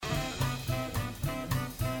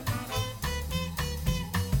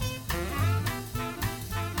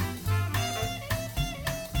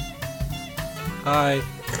Hi,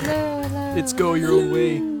 Hello. it's Go Your Own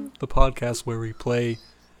Way, the podcast where we play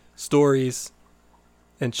stories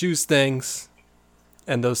and choose things,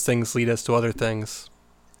 and those things lead us to other things,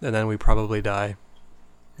 and then we probably die.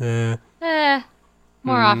 More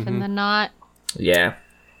often than not. Yeah.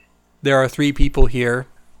 There are 3 people here.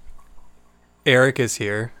 Eric is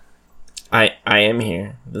here. I am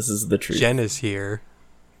here. This is the truth. Jen is here.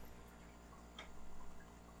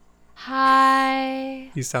 Hi.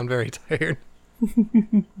 You sound very tired.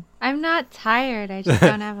 I'm not tired. I just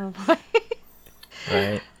don't have a voice.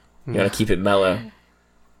 Right. You gotta keep it mellow.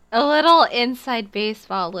 A little inside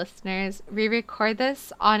baseball, listeners. We record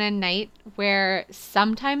this on a night where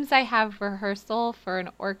sometimes I have rehearsal for an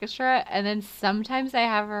orchestra, and then sometimes I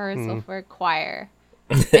have rehearsal for a choir.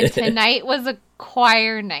 And tonight was a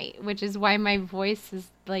choir night, which is why my voice is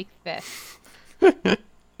like this.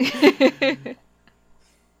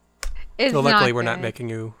 It's So luckily not we're not good. making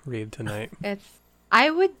you read tonight. I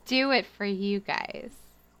would do it for you guys.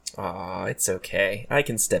 Aw, it's okay. I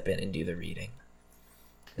can step in and do the reading.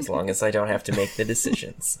 As long as I don't have to make the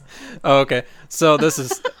decisions. Oh, okay. So this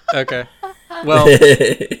is... Okay. Well,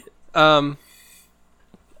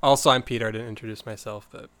 also I'm Peter. I didn't introduce myself,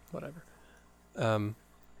 but whatever. Hi.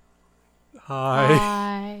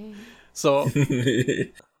 Hi. So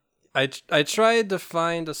I tried to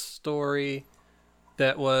find a story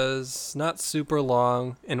that was not super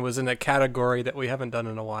long and was in a category that we haven't done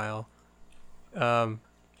in a while.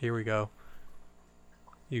 Here we go.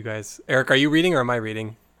 You guys, Eric, are you reading or am I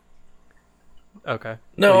reading? Okay.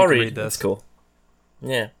 No, Well, you I'll can read. this. That's cool.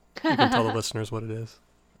 Yeah. You can tell the listeners what it is.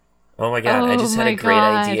 Oh my god, I Oh just had my a great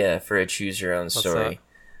God. idea for a choose your own story. that?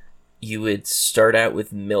 You would start out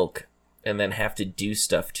with milk and then have to do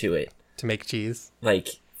stuff to it. To make cheese. Like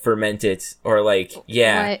ferment it or like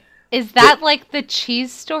yeah. What? Is that like the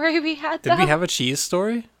cheese story we had? Did we though? have a cheese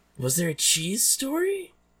story? Was there a cheese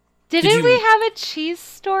story? Didn't you- we have a cheese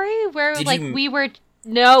story where Did like you- we were?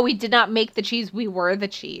 No, we did not make the cheese. We were the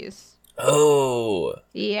cheese. Oh,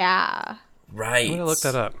 Yeah. right. I'm gonna look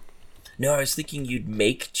that up. No, I was thinking you'd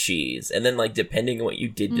make cheese, and then, like, depending on what you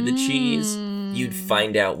did to the cheese, you'd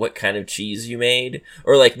find out what kind of cheese you made.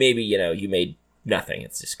 Or, like, maybe, you made nothing.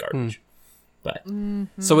 It's just garbage. But,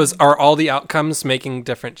 So are all the outcomes making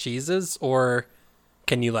different cheeses, or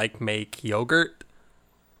can you like make yogurt?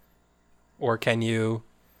 Or can you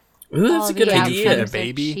ooh, that's All a good the idea. idea. outcomes of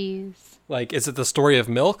Baby? cheese. like is it the story of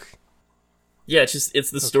milk Yeah,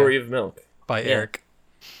 it's the story of milk. by Yeah. Eric?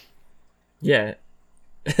 Yeah.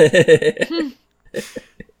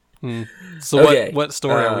 So Okay, what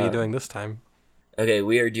story are we doing this time? Okay,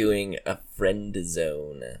 we are doing A Friend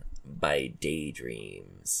Zone by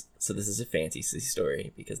Daydreams. So this is a fantasy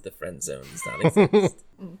story because the friend zone does not exist.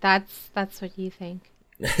 That's what you think.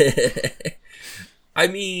 I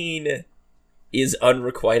mean, is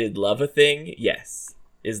unrequited love a thing? Yes.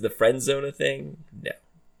 Is the friend zone a thing? No.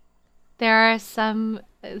 There are some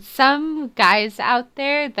guys out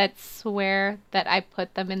there that swear that I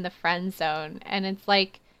put them in the friend zone, and it's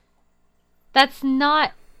like it's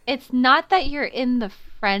not that you're in the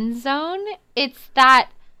friend zone, it's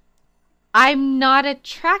that I'm not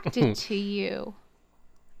attracted to you.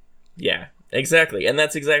 Yeah, exactly. And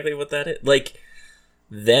that's exactly what that is. Like,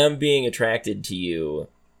 them being attracted to you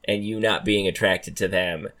and you not being attracted to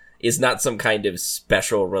them is not some kind of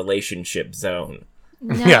special relationship zone.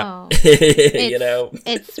 No. Yeah.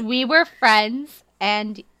 It's we were friends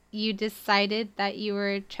and you decided that you were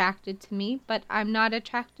attracted to me, but I'm not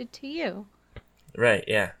attracted to you. Right,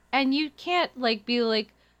 yeah. And you can't be like,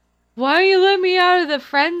 why don't you let me out of the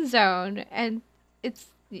friend zone? And it's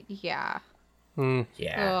yeah.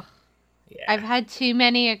 Yeah. Ugh. Yeah. I've had too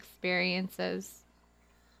many experiences.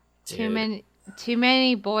 Dude. Too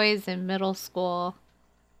many boys in middle school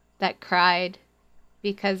that cried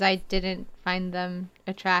because I didn't find them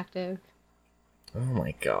attractive. Oh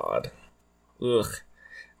my god. Ugh.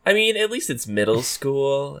 I mean, at least it's middle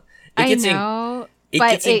school. I know, it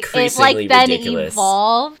but gets it increasingly then ridiculous.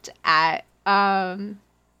 evolved at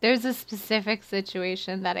there's a specific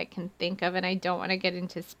situation that I can think of, and I don't want to get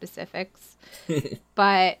into specifics,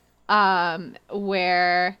 but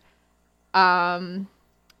where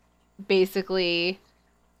basically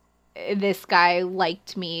this guy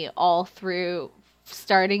liked me all through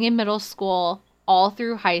starting in middle school, all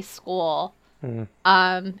through high school,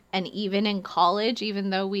 and even in college, even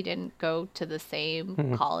though we didn't go to the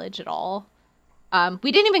same college at all.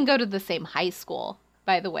 We didn't even go to the same high school,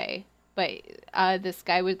 by the way. But this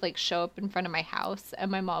guy would show up in front of my house,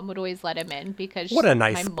 and my mom would always let him in because What a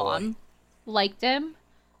nice my boy. mom liked him.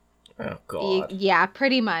 Oh god. Yeah,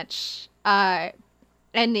 pretty much.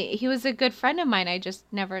 And he was a good friend of mine. I just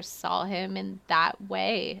never saw him in that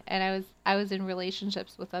way. And I was in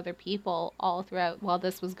relationships with other people all throughout while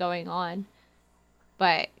this was going on.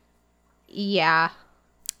 But yeah.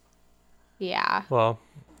 Yeah. Well,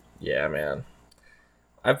 Yeah, man.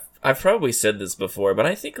 I've probably said this before, but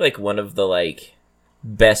I think like one of the like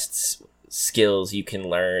best skills you can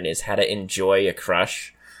learn is how to enjoy a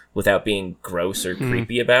crush without being gross or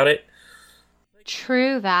creepy about it.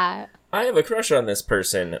 True that. I have a crush on this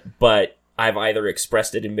person, but I've either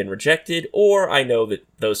expressed it and been rejected, or I know that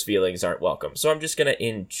those feelings aren't welcome. So I'm just gonna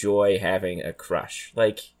enjoy having a crush.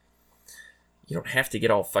 Like, you don't have to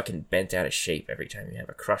get all fucking bent out of shape every time you have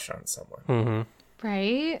a crush on someone.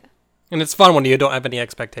 Right? and it's fun when you don't have any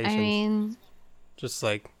expectations. I mean, Just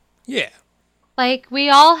like, yeah. like, we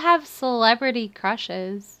all have celebrity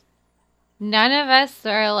crushes. None of us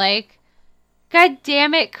are like, God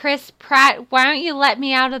damn it, Chris Pratt, why don't you let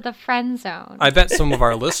me out of the friend zone? I bet some of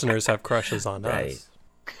our listeners have crushes on Right.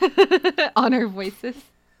 us. On our voices.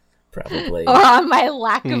 Probably. Or on my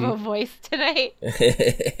lack of a voice tonight.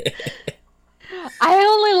 I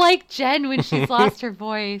only like Jen when she's lost her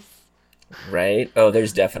voice. Right? Oh,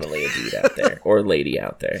 there's definitely a dude out there. Or lady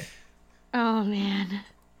out there. Oh, man.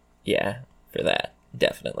 Yeah, for that.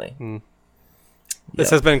 Definitely. This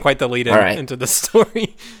Yep. has been quite the lead in All right. into the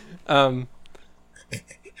story.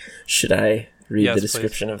 Should I read Yes, the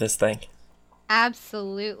description of this thing?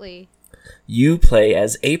 Absolutely. You play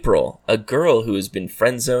as April, a girl who has been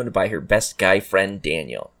friend-zoned by her best guy friend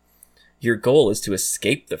Daniel. Your goal is to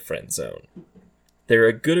escape the friend zone. There are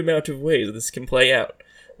a good amount of ways this can play out.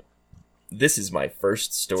 This is my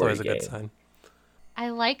first It's story always a game. good sign. I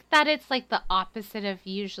like that it's like the opposite of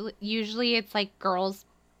usually it's like girls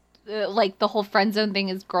like the whole friend zone thing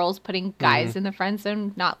is girls putting guys in the friend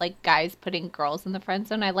zone, not like guys putting girls in the friend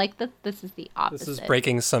zone. I like that this is the opposite. This is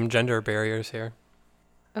breaking some gender barriers here.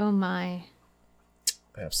 Oh my.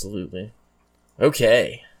 Absolutely.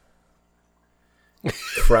 Okay.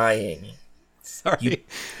 Crying. Sorry.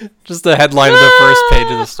 Just the headline of the first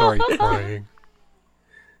page of the story. Crying.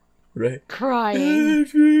 Right. Crying.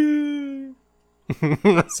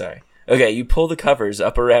 Sorry. Okay, you pull the covers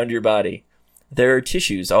up around your body. There are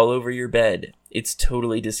tissues all over your bed. It's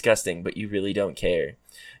totally disgusting, but you really don't care.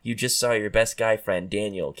 You just saw your best guy friend,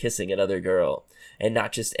 Daniel, kissing another girl. And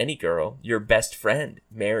not just any girl, your best friend,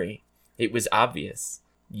 Mary. It was obvious.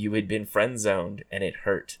 You had been friend-zoned, and it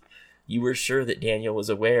hurt. You were sure that Daniel was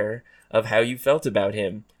aware of how you felt about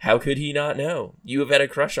him. How could he not know? You have had a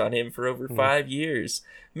crush on him for over 5 years.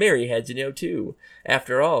 Mary had to know too.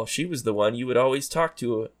 After all, she was the one you would always talk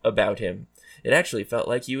to about him. It actually felt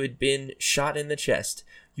like you had been shot in the chest.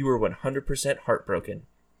 You were 100% heartbroken.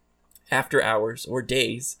 After hours or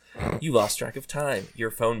days, you lost track of time.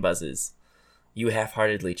 Your phone buzzes. You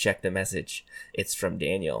half-heartedly check the message. It's from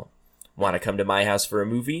Daniel. Want to come to my house for a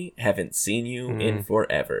movie? Haven't seen you in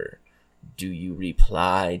forever. Do you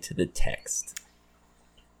reply to the text?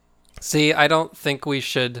 See, I don't think we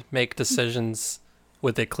should make decisions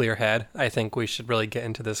with a clear head. I think we should really get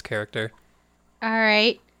into this character. All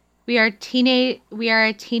right. We are a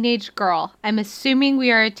teenage girl. I'm assuming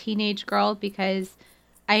we are a teenage girl because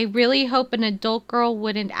I really hope an adult girl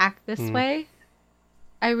wouldn't act this way.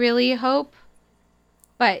 I really hope.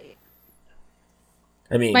 But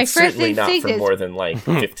I mean, my first certainly not instinct for is- more than like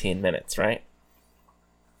 15 minutes, right?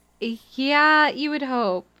 yeah, you would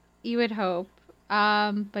hope. You would hope.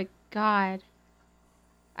 But God,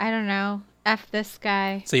 I don't know. F this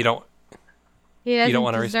guy. So you don't... He doesn't don't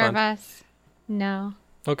wanna deserve respond? us. No.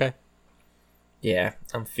 Okay. Yeah,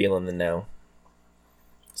 I'm feeling the no.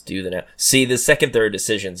 Let's do the no. See, the second there are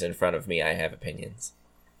decisions in front of me, I have opinions.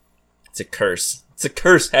 It's a curse. It's a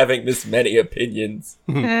curse having this many opinions.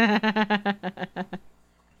 In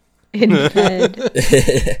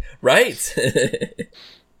bed. Right?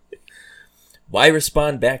 Why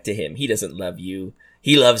respond back to him? He doesn't love you.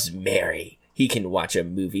 He loves Mary. He can watch a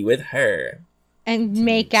movie with her. And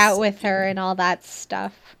make out with her and all that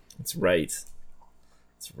stuff. That's right.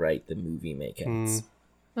 That's right, the movie makeouts.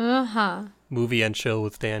 Uh-huh. Movie and chill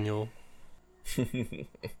with Daniel.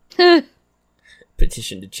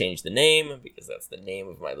 Petition to change the name, because that's the name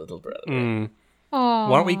of my little brother. Mm. Aww.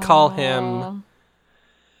 Why don't we call him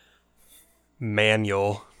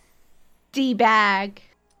Manuel? D-bag.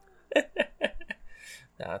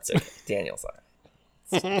 No, it's okay. Daniel's all right.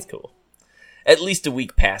 It's cool. At least a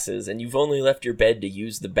week passes, and you've only left your bed to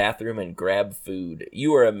use the bathroom and grab food.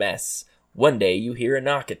 You are a mess. One day, you hear a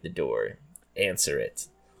knock at the door. Answer it.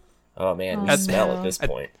 Oh man, we Oh, smell no. at this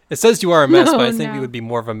point. It says you are a mess, but I Oh, think we no. would be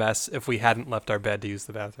more of a mess if we hadn't left our bed to use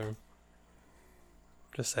the bathroom.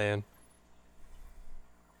 Just saying.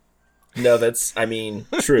 No, that's, I mean,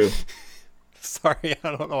 true. Sorry,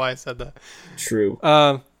 I don't know why I said that. True.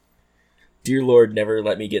 Um, Dear Lord, never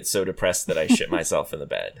let me get so depressed that I shit myself in the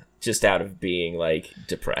bed. Just out of being, like,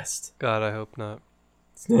 depressed. God, I hope not.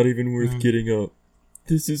 It's not even worth getting up.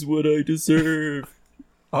 This is what I deserve.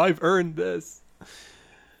 I've earned this.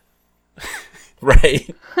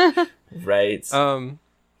 Right. Right.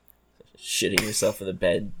 Shitting yourself in the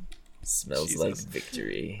bed smells Jesus. like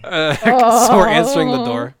victory. So we're answering the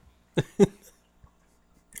door.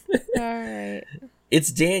 Alright.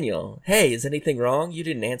 It's Daniel. Hey, is anything wrong? You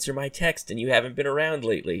didn't answer my text and you haven't been around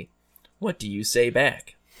lately. What do you say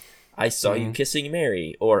back? I saw you kissing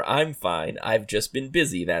Mary, or I'm fine. I've just been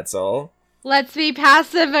busy, that's all. Let's be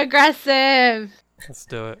passive aggressive. Let's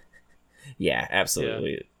do it. Yeah,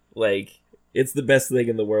 absolutely. Like, it's the best thing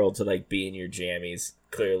in the world to, like, be in your jammies,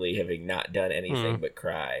 clearly having not done anything but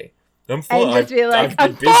cry. I'm fine. And just be like,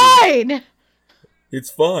 I'm busy. fine. It's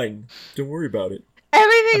fine. Don't worry about it.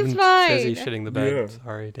 Everything's I'm busy fine. shitting the bed. Yeah.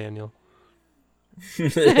 Sorry, Daniel.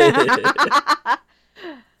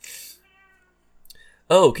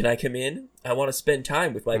 Oh, can I come in? I want to spend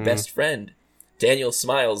time with my best friend. Daniel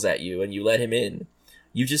smiles at you and you let him in.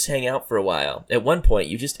 You just hang out for a while. At one point,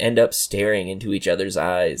 you just end up staring into each other's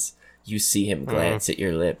eyes. You see him glance at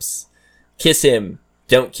your lips. Kiss him.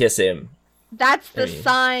 Don't kiss him. That's the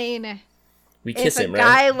sign. We kiss if him, a right?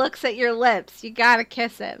 guy looks at your lips, you gotta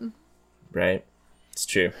kiss him. Right. It's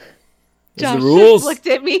true. Those Josh are the rules. just looked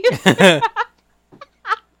at me.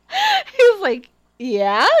 He was like,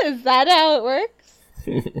 yeah, is that how it works?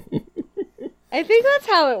 I think that's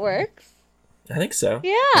how it works. I think so.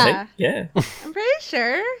 Yeah. Yeah. I'm pretty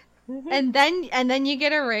sure. And then you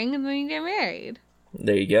get a ring and then you get married.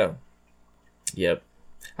 There you go. Yep.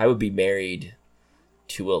 I would be married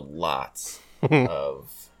to a lot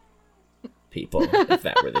of people if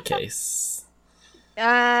that were the case.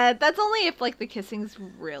 That's only if like the kissing's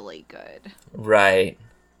really good. Right.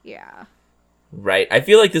 Yeah. Right. I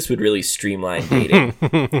feel like this would really streamline dating.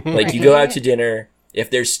 Like, you go out to dinner, if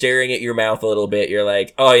they're staring at your mouth a little bit, you're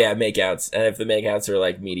like, oh yeah, makeouts. And if the makeouts are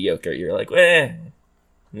like mediocre, you're like,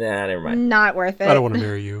 nah, never mind. Not worth it. I don't want to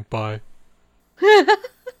marry you. Bye.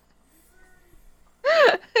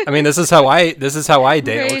 I mean, this is how I date. I'm It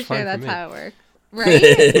pretty works fine sure for that's me. how it works.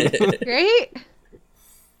 Right? Right?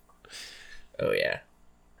 Oh yeah.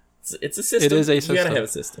 It's a system. It is a You system. gotta have a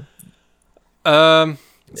system.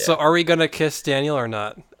 So are we gonna kiss Daniel or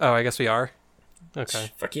not? Oh, I guess we are.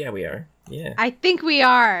 Okay. Fuck yeah, we are. Yeah. I think we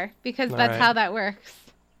are, because that's Alright. how that works.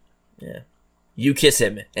 Yeah. You kiss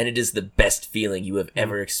him, and it is the best feeling you have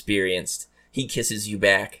ever experienced. He kisses you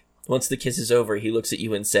back. Once the kiss is over, he looks at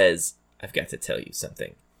you and says, I've got to tell you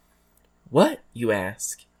something. What? You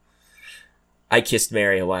ask. I kissed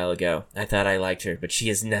Mary a while ago. I thought I liked her, but she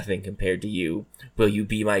is nothing compared to you. Will you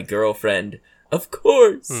be my girlfriend? Of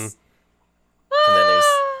course! And then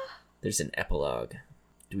there's an epilogue.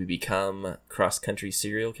 Do we become cross-country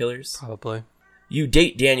serial killers? Probably. You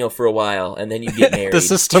date Daniel for a while, and then you get married. The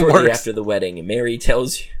system Shortly works. after the wedding, Mary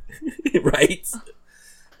tells you... Right?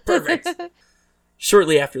 Perfect.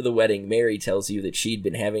 Shortly after the wedding, Mary tells you that she'd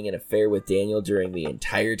been having an affair with Daniel during the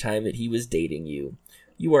entire time that he was dating you.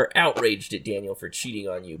 You are outraged at Daniel for cheating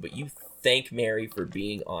on you, but you thank Mary for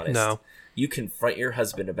being honest. No. You confront your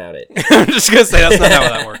husband about it. I'm just gonna say that's not how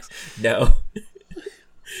that works. No.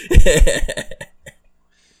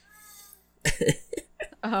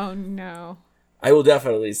 Oh no. I will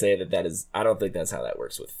definitely say that is... I don't think that's how that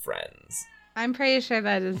works with friends. I'm pretty sure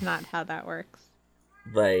that is not how that works.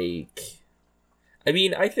 Like... I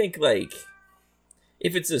mean, I think, like...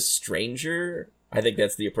 If it's a stranger, I think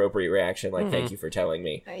that's the appropriate reaction. Like, thank you for telling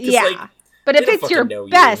me. 'Cause, Yeah. like, But they if don't it's fucking your know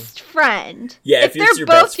you. best friend, Yeah, if if it's they're your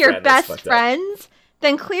both best your friend, that's best fucked up. friends,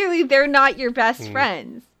 then clearly they're not your best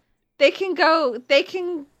friends. They can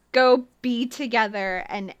go be together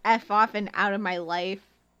and F off and out of my life.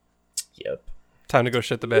 Yep. Time to go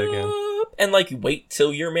shit the bed again. And, like, wait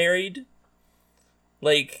till you're married.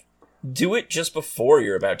 Like, do it just before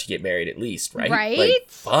you're about to get married, at least, right? Right? Like,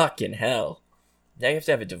 fucking hell. Now you have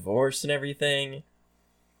to have a divorce and everything.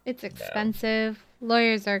 It's expensive.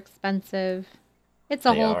 Lawyers are expensive. It's a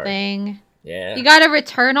They whole are. thing. Yeah. You gotta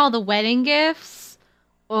return all the wedding gifts.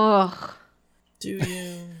 Ugh. Do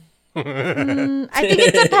you? I think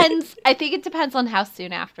it depends. I think it depends on how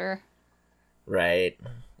soon after. Right.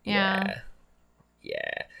 Yeah.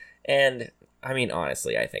 Yeah. And, I mean,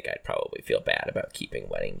 honestly, I think I'd probably feel bad about keeping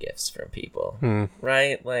wedding gifts from people.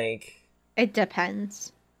 Right? Like... It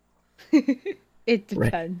depends. It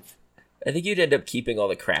depends. I think you'd end up keeping all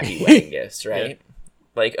the crappy wedding gifts, right?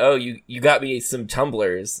 Like, oh, you got me some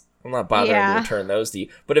tumblers. I'm not bothering to Yeah. return those to you.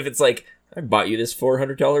 But if it's like, I bought you this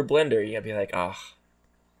 $400 blender. You gotta be like, oh,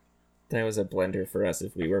 that was a blender for us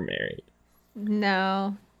if we were married.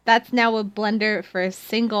 No, that's now a blender for a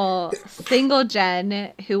single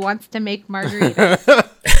Jen who wants to make margaritas.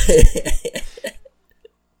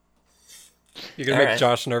 You're gonna make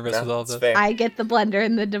Josh nervous with all this. Fair. I get the blender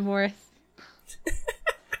in the divorce.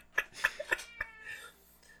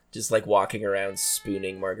 Just like walking around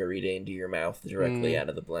spooning margarita into your mouth directly out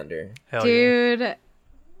of the blender. Hell Dude,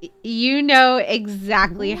 you know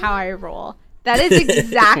exactly how I roll. That is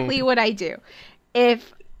exactly what I do.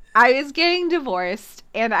 If I was getting divorced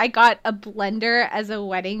and I got a blender as a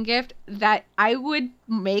wedding gift, that I would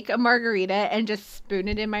make a margarita and just spoon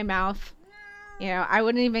it in my mouth. You know, I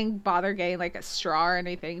wouldn't even bother getting like a straw or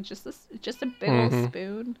anything. Just a big old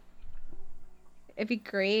spoon. It'd be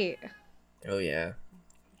great. Oh, yeah.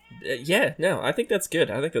 Yeah, no, I think that's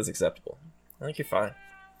good. I think that's acceptable. I think you're fine.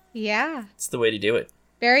 Yeah. It's the way to do it.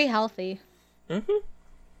 Very healthy. Mm-hmm.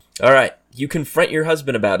 All right. You confront your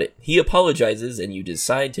husband about it. He apologizes, and you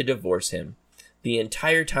decide to divorce him. The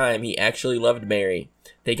entire time, he actually loved Mary.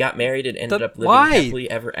 They got married and ended up living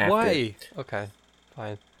happily ever after. Why? Okay,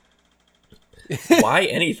 fine. Why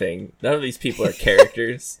anything? None of these people are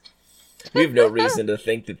characters. We have no reason to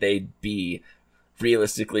think that they'd be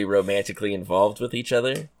realistically romantically involved with each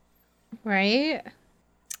other. Right?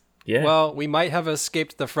 Yeah. Well, we might have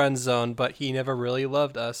escaped the friend zone, but he never really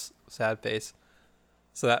loved us. Sad face.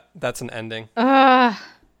 So that's an ending. Yep.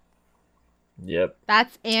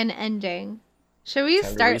 That's an ending. Should we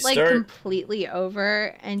start like completely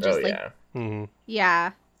over and just yeah.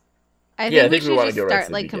 Yeah. I think think we we should wanna just go right start to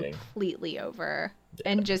the like beginning. completely over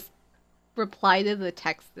and just reply to the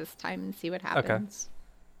text this time and see what happens.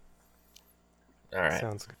 All right.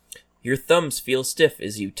 Sounds good. Your thumbs feel stiff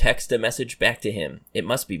as you text a message back to him. It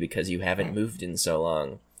must be because you haven't moved in so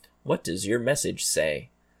long. What does your message say?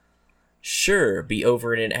 Sure, be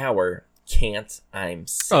over in an hour. Can't, I'm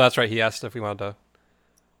sick. Oh, that's right. He asked if we wanted to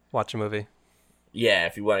watch a movie. Yeah,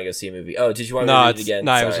 if you want to go see a movie. Oh, did you want to read it again?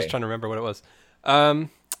 No, I was just trying to remember what it was. I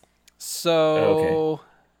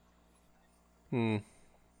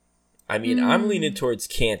mean, I'm leaning towards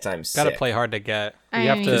can't, I'm sick. Gotta play hard to get. We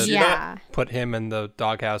have to put him in the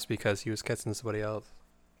doghouse because he was kissing somebody else.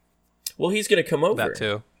 Well, he's gonna come over. That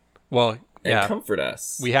too. Well, and comfort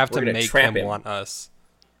us. We have to make him want us.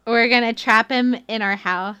 We're gonna trap him in our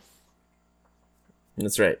house.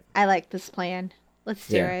 That's right. I like this plan. Let's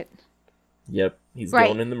do it. Yep. He's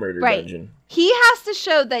going in the murder dungeon. He has to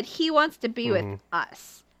show that he wants to be with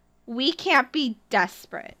us. We can't be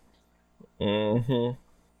desperate. Mm-hmm.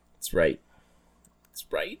 That's right. That's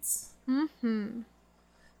right. Mm-hmm.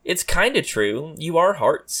 It's kind of true. You are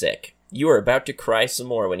heartsick. You are about to cry some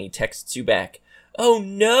more when he texts you back. Oh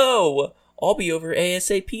no! I'll be over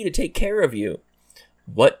ASAP to take care of you.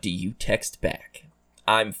 What do you text back?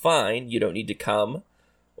 I'm fine. You don't need to come.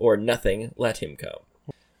 Or nothing. Let him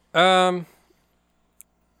come.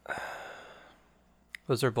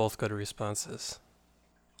 Those are both good responses.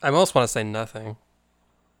 I almost want to say nothing.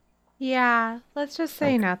 Yeah, let's just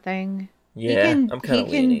say nothing. Yeah, I'm kind of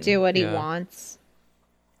He can do what he wants.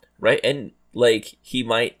 Right? And, like, he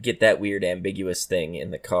might get that weird ambiguous thing in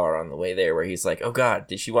the car on the way there where he's like, oh god,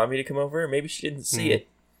 did she want me to come over? Maybe she didn't see it.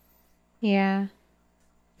 Yeah.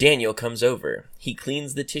 Daniel comes over. He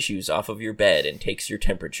cleans the tissues off of your bed and takes your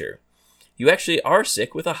temperature. You actually are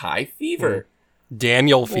sick with a high fever.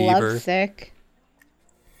 Daniel fever. Love sick.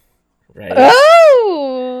 Right.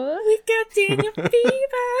 Oh! We got Daniel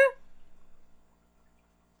fever.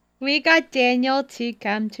 We got Daniel to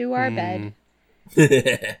come to our bed.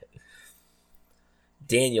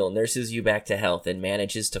 Daniel nurses you back to health and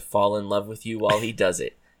manages to fall in love with you while he does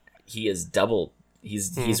it. He is double.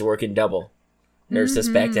 He's working double. Nursed us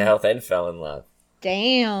back to health and fell in love.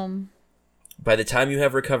 Damn. By the time you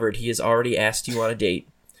have recovered, he has already asked you on a date.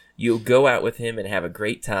 You'll go out with him and have a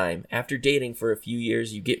great time. After dating for a few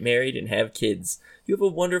years, you get married and have kids. You have a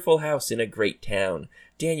wonderful house in a great town.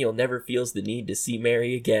 Daniel never feels the need to see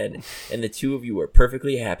Mary again, and the two of you are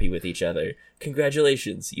perfectly happy with each other.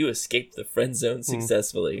 Congratulations, you escaped the friend zone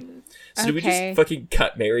successfully. So did we just fucking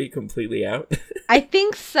cut Mary completely out? I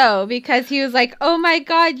think so, because he was like, oh my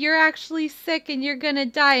god, you're actually sick and you're gonna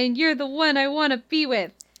die and you're the one I want to be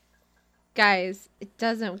with. Guys, it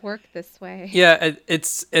doesn't work this way. Yeah, it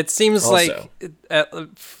seems also,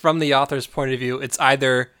 like, from the author's point of view, it's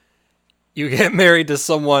either you get married to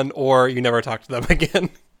someone or you never talk to them again.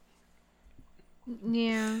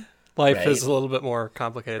 Yeah. Life is a little bit more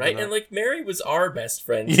complicated. Right, than that. and like Mary was our best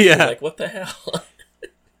friend. Yeah. Like, what the hell?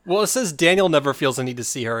 Well, it says Daniel never feels a need to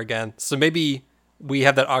see her again. So maybe we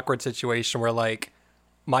have that awkward situation where, like,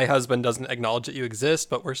 my husband doesn't acknowledge that you exist,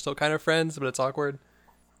 but we're still kind of friends, but it's awkward.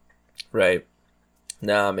 Right.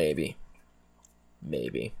 Nah, maybe.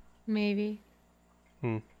 Maybe.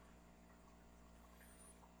 Hmm.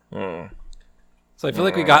 Hmm. So I feel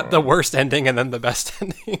like we got the worst ending and then the best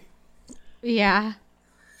ending. Yeah.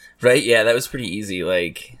 Right? Yeah, that was pretty easy.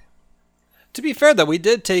 Like, To be fair, though, we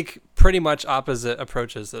did take pretty much opposite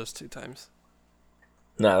approaches those 2 times.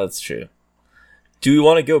 no, that's true. Do we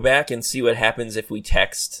want to go back and see what happens if we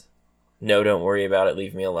text, "No, don't worry about it,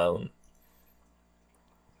 leave me alone"?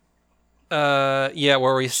 Yeah,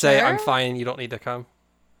 where we say, Sure. I'm fine, you don't need to come.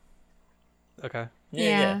 Okay.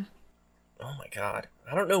 Yeah. Oh my god.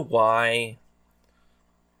 I don't know why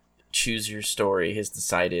Choose Your Story has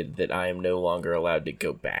decided that I am no longer allowed to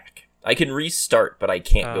go back. I can restart, but I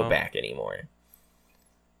can't go Oh. back anymore.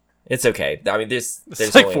 It's okay. I mean, there's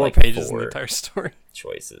It's like only 4 like pages in 4 the entire story.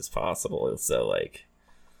 choices possible, so like,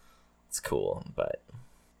 it's cool, but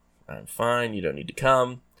I'm fine, you don't need to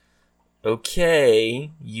come.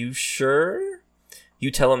 Okay, you sure?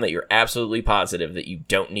 You tell him that you're absolutely positive that you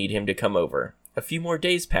don't need him to come over. A few more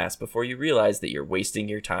days pass before you realize that you're wasting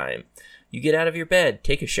your time. You get out of your bed,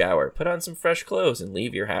 take a shower, put on some fresh clothes, and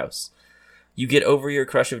leave your house. You get over your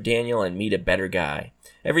crush of Daniel and meet a better guy.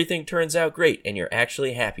 Everything turns out great, and you're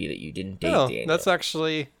actually happy that you didn't date Daniel. That's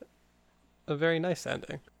actually a very nice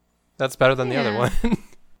ending. That's better than the other Yeah. one.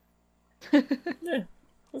 Yeah,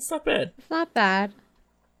 that's not bad. It's not bad.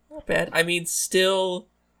 Not bad. I mean, still,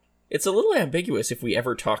 it's a little ambiguous if we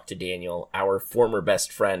ever talk to Daniel, our former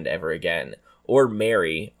best friend, ever again, or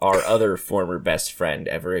Mary, our other former best friend,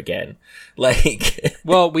 ever again. Like,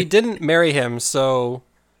 Well, we didn't marry him, so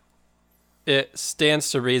it stands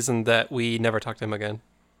to reason that we never talk to him again.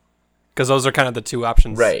 Because those are kind of the 2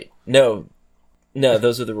 options. right? No,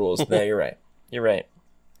 those are the rules. No, you're right. You're right.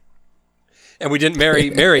 And we didn't marry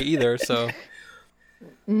Mary either, so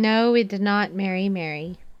No, we did not marry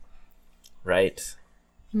Mary. Right.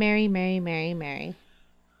 Mary, Mary, Mary, Mary.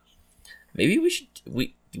 Maybe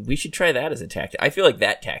we should try that as a tactic. I feel like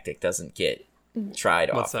that tactic doesn't get tried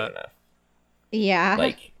What's often that? enough. Yeah.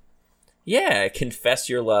 Like, yeah, confess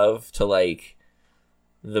your love to like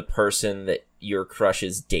the person that your crush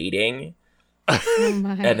is dating, Oh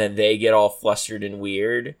my. and then they get all flustered and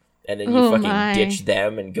weird, and then you Oh fucking my. ditch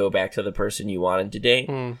them and go back to the person you wanted to date.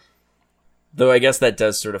 Hmm. Though I guess that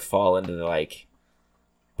does sort of fall into the like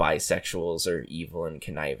bisexuals are evil and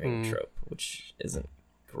conniving trope, which isn't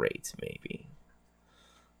great, maybe.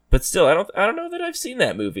 But still, I don't know that I've seen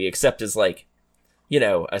that movie except as like, you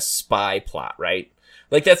know, a spy plot, right?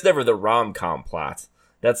 Like that's never the rom-com plot.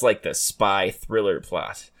 That's like the spy thriller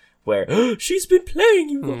plot where she's been playing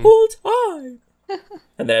you the whole time,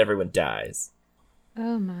 and then everyone dies.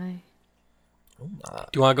 Oh my. Oh my.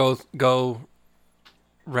 do you want to go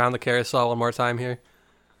round the carousel one more time here?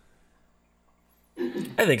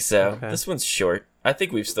 I think so. Okay. This one's short. I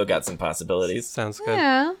think we've still got some possibilities. Sounds good.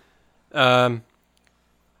 Yeah.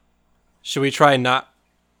 Should we try not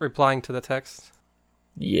replying to the text?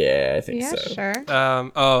 Yeah, I think Yeah,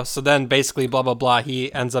 so. sure. So then basically blah blah blah,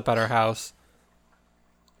 he ends up at our house.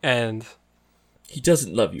 And He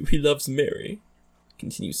doesn't love you. He loves Mary.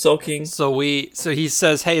 Continue sulking. so he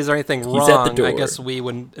says, "Hey, is there anything He's at wrong?" the door. I guess we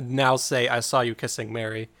would now say, "I saw you kissing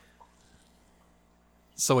Mary."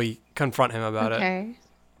 So we confront him about it. Okay.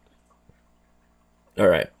 All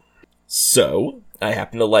right. So, I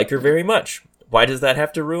happen to like her very much. Why does that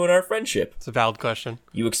have to ruin our friendship? It's a valid question.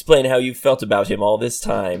 You explain how you felt about him all this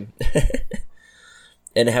time.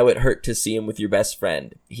 And how it hurt to see him with your best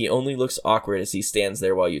friend. He only looks awkward as he stands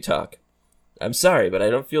there while you talk. I'm sorry, but I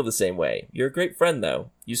don't feel the same way. You're a great friend, though.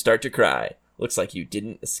 You start to cry. Looks like you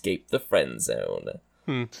didn't escape the friend zone.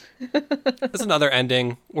 That's another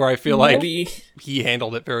ending where I feel like Maybe. he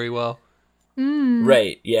handled it very well.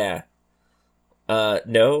 Right, yeah.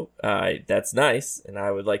 No, that's nice, and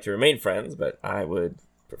I would like to remain friends, but I would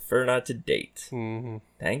prefer not to date. Hmm.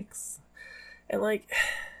 Thanks. And, like,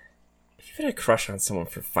 if you've had a crush on someone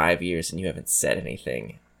for 5 years and you haven't said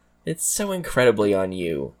anything, it's so incredibly on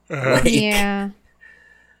you. Like, Yeah.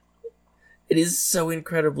 it is so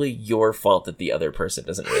incredibly your fault that the other person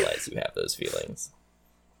doesn't realize you have those feelings.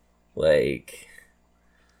 Like,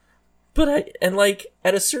 but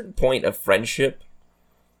at a certain point of friendship,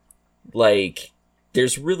 like,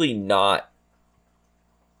 there's really not,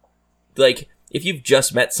 like, if you've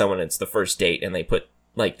just met someone, it's the first date, and they put,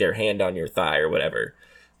 like, their hand on your thigh or whatever,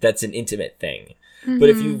 that's an intimate thing. But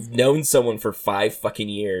if you've known someone for 5 fucking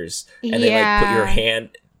years, and they, like,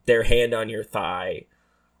 put their hand on your thigh,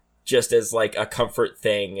 just as, like, a comfort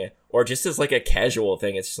thing, or just as, like, a casual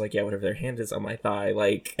thing, it's just like, yeah, whatever, their hand is on my thigh,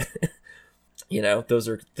 like, you know, those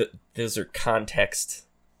are context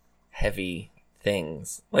heavy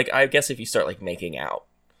things. Like, I guess if you start, like, making out,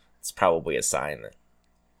 it's probably a sign that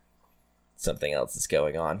something else is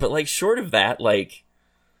going on. But, like, short of that, like,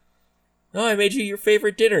 oh, I made you your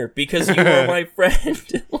favorite dinner because you are my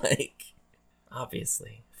friend. Like,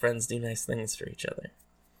 obviously, friends do nice things for each other.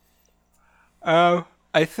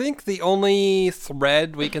 I think the only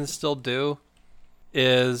thread we can still do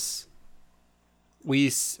is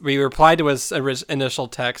we reply to his initial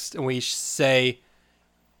text and we say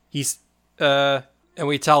and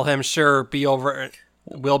we tell him, sure,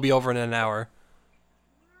 we'll be over in an hour.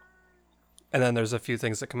 And then there's a few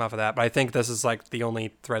things that come off of that, but I think this is like the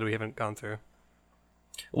only thread we haven't gone through.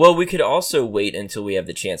 Well, we could also wait until we have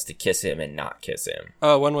the chance to kiss him and not kiss him.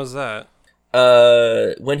 Oh, when was that?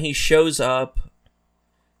 When he shows up,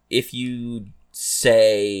 if you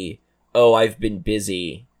say, oh, I've been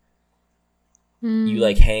busy, you,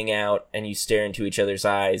 like, hang out and you stare into each other's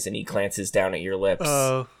eyes and he glances down at your lips.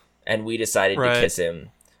 And we decided to kiss him.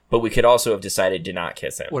 But we could also have decided to not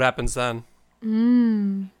kiss him. What happens then?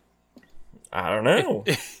 I don't know.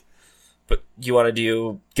 But you want to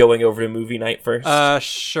do going over to movie night first?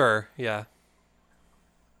 Sure, yeah.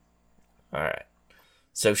 Alright.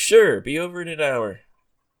 So sure, be over in an hour.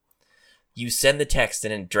 You send the text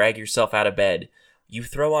and then drag yourself out of bed. You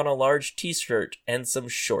throw on a large t-shirt and some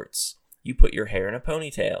shorts. You put your hair in a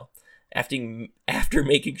ponytail. After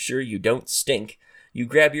making sure you don't stink, you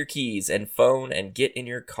grab your keys and phone and get in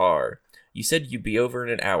your car. You said you'd be over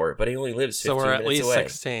in an hour, but he only lives 15 minutes away. So we're at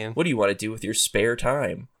least 16. What do you want to do with your spare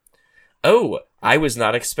time? Oh, I was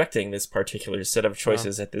not expecting this particular set of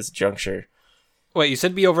choices at this juncture. Wait, you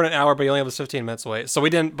said be over in an hour, but you only live 15 minutes away. So we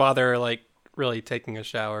didn't bother, like, really taking a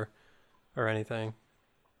shower or anything.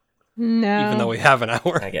 No. Even though we have an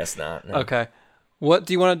hour. I guess not. No. Okay. What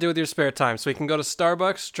do you want to do with your spare time? So we can go to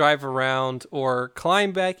Starbucks, drive around, or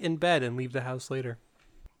climb back in bed and leave the house later.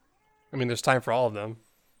 I mean, there's time for all of them.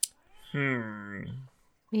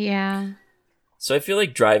 Yeah. So I feel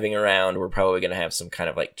like driving around, we're probably going to have some kind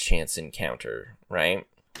of, like, chance encounter, right?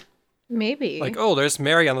 Maybe. Like, oh, there's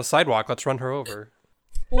Mary on the sidewalk. Let's run her over.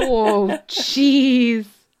 Oh, jeez.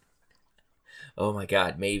 Oh my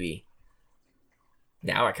god, maybe.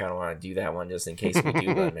 Now I kind of want to do that one just in case we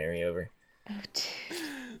do run Mary over.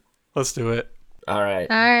 Let's do it. All right.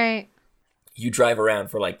 All right. You drive around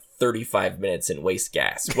for like 35 minutes and waste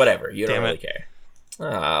gas. Whatever. You don't Damn really it. care.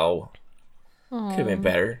 Oh. Could have been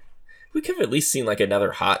better. We could have at least seen like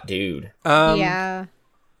another hot dude. Yeah.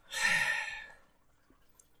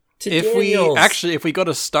 If we go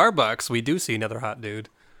to Starbucks, we do see another hot dude.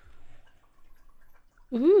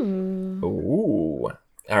 Ooh.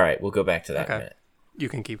 All right, we'll go back to that in a minute. You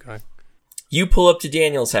can keep going. You pull up to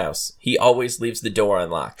Daniel's house. He always leaves the door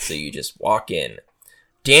unlocked, so you just walk in.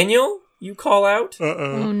 Daniel, you call out.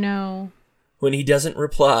 Oh no. When he doesn't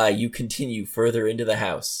reply, you continue further into the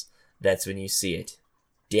house. That's when you see it.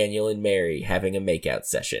 Daniel and Mary having a makeout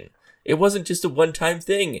session. It wasn't just a one-time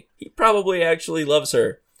thing. He probably actually loves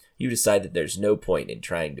her. You decide that there's no point in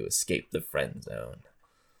trying to escape the friend zone.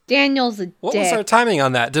 Daniel's a What dick. was our timing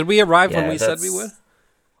on that? Did we arrive when we said we would?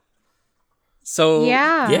 So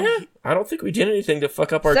Yeah. I don't think we did anything to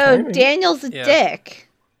fuck up our So timing. Daniel's a dick.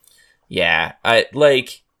 Yeah, I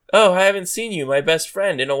haven't seen you, my best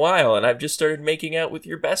friend, in a while, and I've just started making out with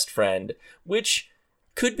your best friend, which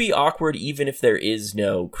could be awkward even if there is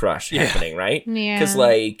no crush happening, right? Yeah. Because,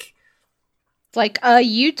 like... It's like,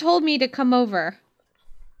 you told me to come over.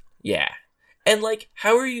 Yeah. And, like,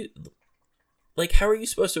 how are you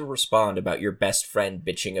supposed to respond about your best friend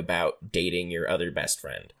bitching about dating your other best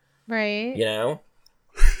friend? Right. You know?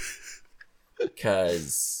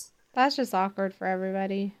 Because... That's just awkward for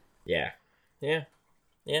everybody. Yeah.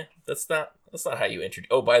 That's not how you introduce...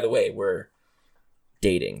 Oh, by the way, we're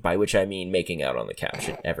dating, by which I mean making out on the couch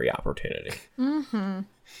at every opportunity. Mm-hmm.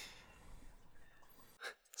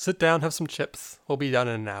 sit down, have some chips. We'll be done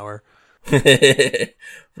in an hour.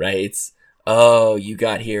 Right? Oh, you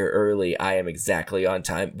got here early. I am exactly on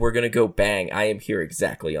time. We're gonna go bang. I am here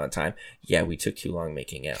exactly on time. Yeah, we took too long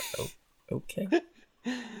making out. Oh, okay.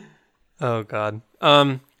 Oh god.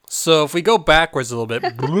 So if we go backwards a little bit,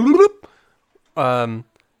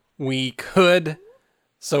 we could.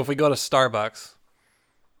 So if we go to Starbucks,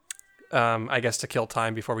 I guess to kill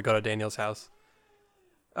time before we go to Daniel's house.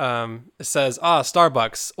 It says,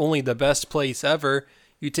 Starbucks, only the best place ever.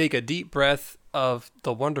 You take a deep breath of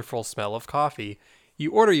the wonderful smell of coffee.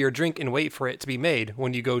 You order your drink and wait for it to be made.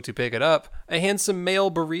 When you go to pick it up, a handsome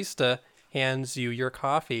male barista hands you your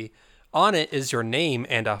coffee. On it is your name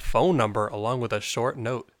and a phone number along with a short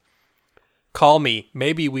note. Call me.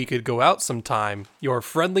 Maybe we could go out sometime. Your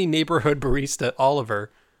friendly neighborhood barista,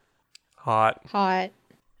 Oliver. Hot.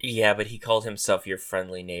 Yeah, but he called himself your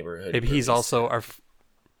friendly neighborhood. Maybe he's barista. also our.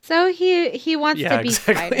 So he wants Yeah, to be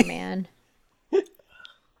exactly. Spider-Man.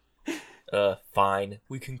 Fine.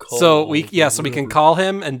 We can call. So we can call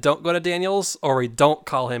him and don't go to Daniel's, or we don't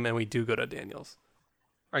call him and we do go to Daniel's.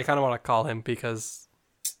 Or I kind of want to call him because,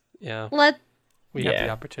 yeah, we have the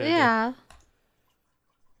opportunity. Yeah.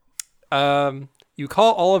 You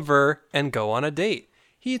call Oliver and go on a date.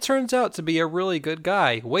 He turns out to be a really good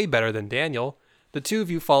guy, way better than Daniel. The two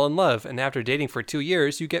of you fall in love, and after dating for 2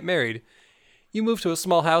 years, you get married. You move to a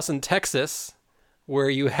small house in Texas, where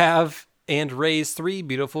you have and raise 3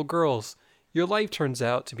 beautiful girls. Your life turns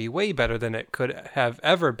out to be way better than it could have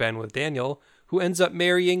ever been with Daniel, who ends up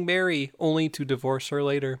marrying Mary, only to divorce her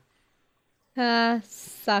later.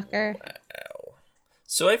 Sucker.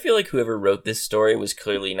 So I feel like whoever wrote this story was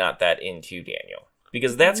clearly not that into Daniel.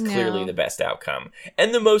 Because that's clearly the best outcome.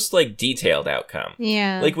 And the most, like, detailed outcome.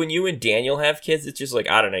 Yeah. Like, when you and Daniel have kids, it's just like,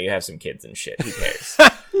 I don't know, you have some kids and shit. Who cares?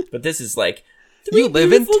 But this is like, You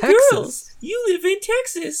live in Texas. girls. You live in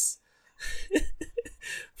Texas.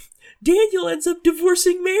 Daniel ends up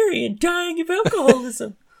divorcing Mary and dying of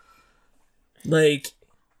alcoholism. Like,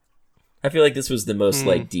 I feel like this was the most,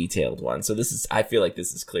 like, detailed one. So I feel like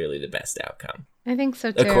this is clearly the best outcome. I think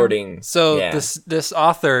so too. According... So yeah. this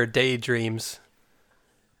author daydreams.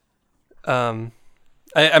 I'm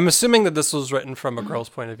assuming that this was written from a girl's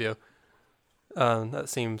point of view. That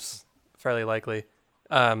seems fairly likely.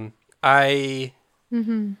 I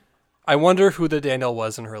wonder who the Daniel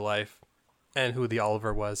was in her life, and who the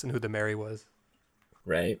Oliver was, and who the Mary was.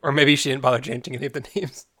 Right. Or maybe she didn't bother changing any of the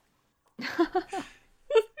names.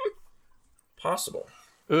 Possible.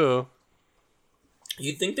 Ooh.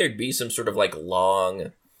 You'd think there'd be some sort of, like,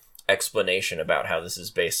 long explanation about how this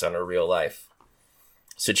is based on a real life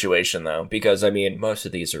situation, though. Because, I mean, most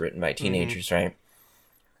of these are written by teenagers, right?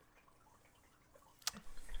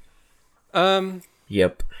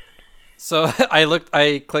 Yep. So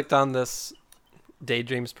I clicked on this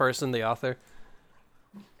Daydreams person, the author.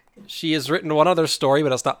 She has written one other story,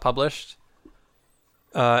 but it's not published.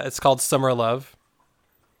 It's called Summer Love.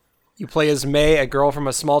 You play as May, a girl from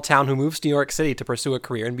a small town who moves to New York City to pursue a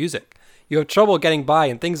career in music. You have trouble getting by,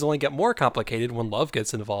 and things only get more complicated when love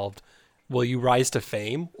gets involved. Will you rise to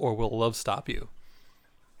fame, or will love stop you?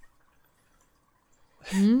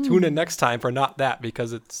 Tune in next time for Not That,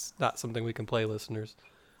 because it's not something we can play, listeners.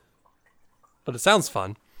 But it sounds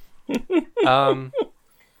fun.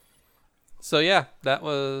 So yeah, that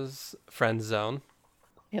was Friend Zone.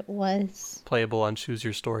 It was. Playable on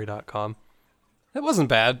chooseyourstory.com. It wasn't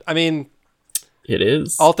bad. I mean, It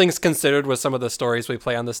is. all things considered, with some of the stories we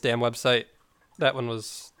play on this damn website, that one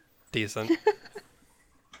was decent.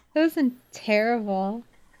 It wasn't terrible.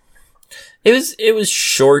 It was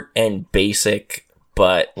short and basic,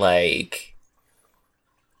 but, like,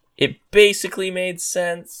 it basically made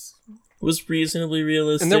sense. Was reasonably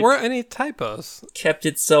realistic. And there weren't any typos. Kept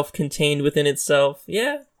itself contained within itself.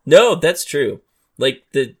 Yeah. No, that's true. Like,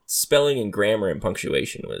 the spelling and grammar and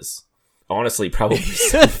punctuation was honestly probably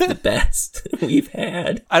some of the best we've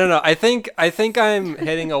had. I don't know. I think I'm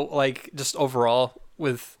hitting just overall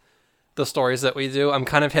with the stories that we do, I'm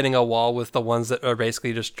kind of hitting a wall with the ones that are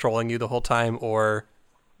basically just trolling you the whole time or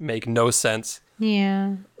make no sense.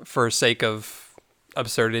 Yeah. For sake of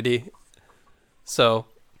absurdity. So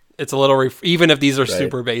it's a little even if these are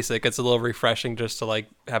super basic, it's a little refreshing just to like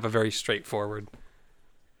have a very straightforward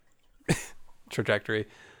trajectory.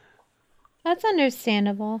 That's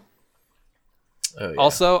understandable. Oh, yeah.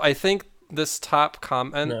 Also, I think this top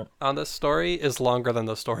comment on this story is longer than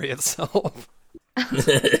the story itself.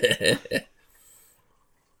 I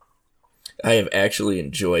have actually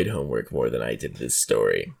enjoyed homework more than I did this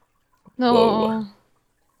story. No. Whoa.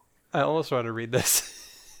 I almost want to read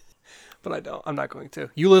this, but I don't. I'm not going to.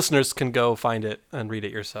 You listeners can go find it and read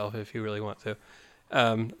it yourself if you really want to.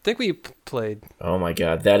 I think we played. Oh my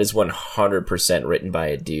god, that is 100% written by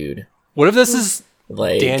a dude. What if this is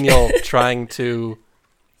Like Daniel trying to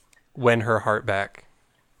win her heart back?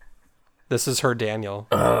 This is her Daniel.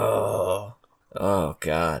 Oh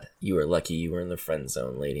god, you were lucky you were in the friend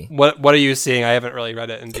zone, lady. What are you seeing? I haven't really read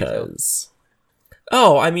it in detail.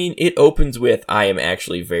 I mean, it opens with, I am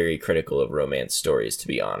actually very critical of romance stories, to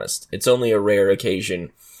be honest. It's only a rare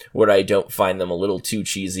occasion where I don't find them a little too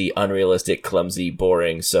cheesy, unrealistic, clumsy,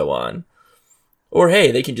 boring, so on. Or hey,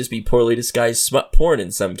 they can just be poorly disguised smut porn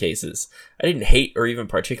in some cases. I didn't hate or even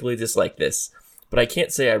particularly dislike this, but I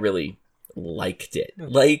can't say I really liked it.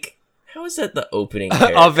 Like, how is that the opening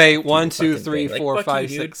of a to 1, the 2, fucking 3, thing? 4, Like,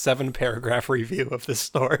 5, you, 6, 7 paragraph review of this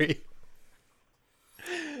story?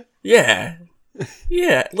 Yeah.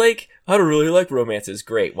 Yeah, like, I don't really like romances.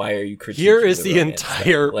 Great. Why are you critiquing Here is the romance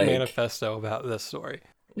entire stuff? Like, manifesto about this story.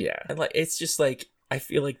 Yeah, and like it's just like I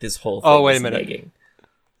feel like this whole thing Oh, wait a is minute. nagging.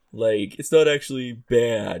 Like it's not actually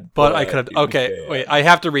bad, But I could have. it was Okay, bad. wait. I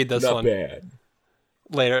have to read this Not one bad.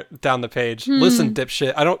 later down the page. Listen,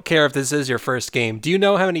 dipshit. I don't care if this is your first game. Do you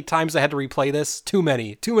know how many times I had to replay this? Too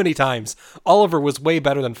many. Too many times. Oliver was way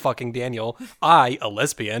better than fucking Daniel. I, a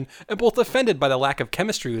lesbian, am both offended by the lack of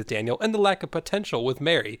chemistry with Daniel and the lack of potential with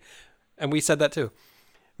Mary. And we said that too.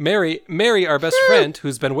 Mary, our best friend,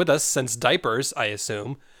 who's been with us since diapers, I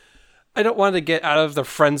assume. I don't want to get out of the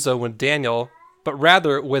friend zone with Daniel, but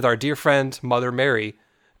rather with our dear friend, Mother Mary.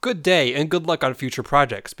 Good day and good luck on future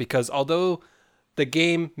projects, because although the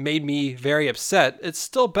game made me very upset, it's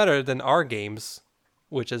still better than our games,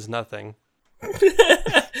 which is nothing.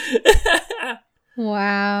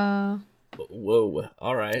 Wow. Whoa!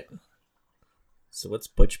 All right. So what's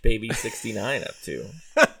Butch Baby 69 up to?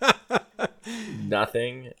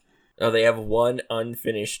 Nothing. Oh, they have one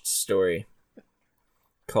unfinished story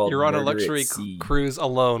called You're on a Murder at luxury Sea. cruise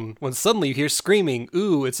alone when suddenly you hear screaming,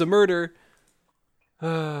 ooh, it's a murder.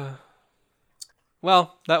 Well,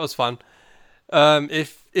 that was fun.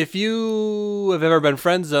 If you have ever been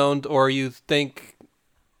friend zoned or you think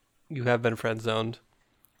you have been friend zoned,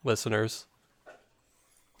 listeners,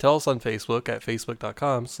 tell us on Facebook at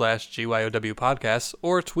facebook.com/GYOW podcast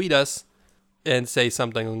or tweet us and say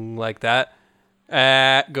something like that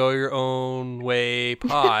at Go Your Own Way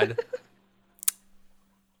Pod.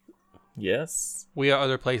 Yes. We are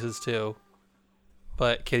other places too,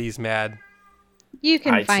 but Kitty's mad. You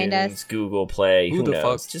can iTunes, find us. Google Play. Who the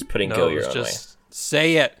knows? fuck Just put in knows? Go Your Own Just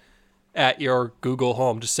say it at your Google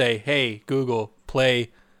Home. Just say, "Hey Google,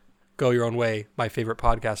 play Go Your Own Way, my favorite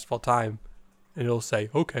podcast of all time," and it'll say,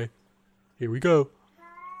 "Okay, here we go,"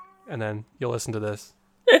 and then you'll listen to this.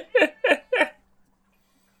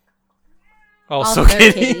 Also,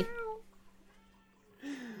 Kitty.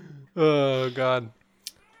 Oh God. Way.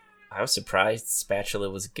 I was surprised Spatula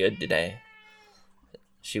was good today.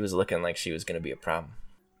 She was looking like she was going to be a problem.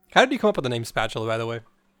 How did you come up with the name Spatula, by the way?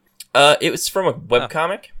 It was from a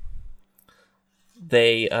webcomic.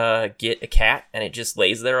 They get a cat, and it just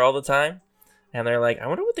lays there all the time. And they're like, I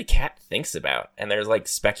wonder what the cat thinks about. And they're like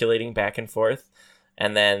speculating back and forth.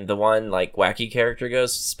 And then the one like wacky character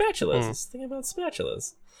goes, spatulas. Let's think about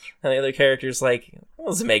spatulas. And the other character's like, well,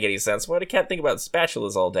 doesn't make any sense. Why would a cat think about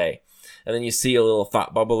spatulas all day? And then you see a little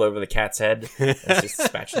thought bubble over the cat's head. It's just a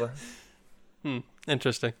spatula.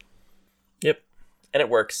 Interesting. Yep. And it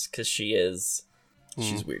works because she's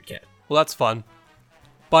a weird cat. Well, that's fun.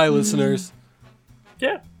 Bye, listeners.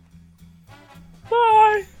 Yeah.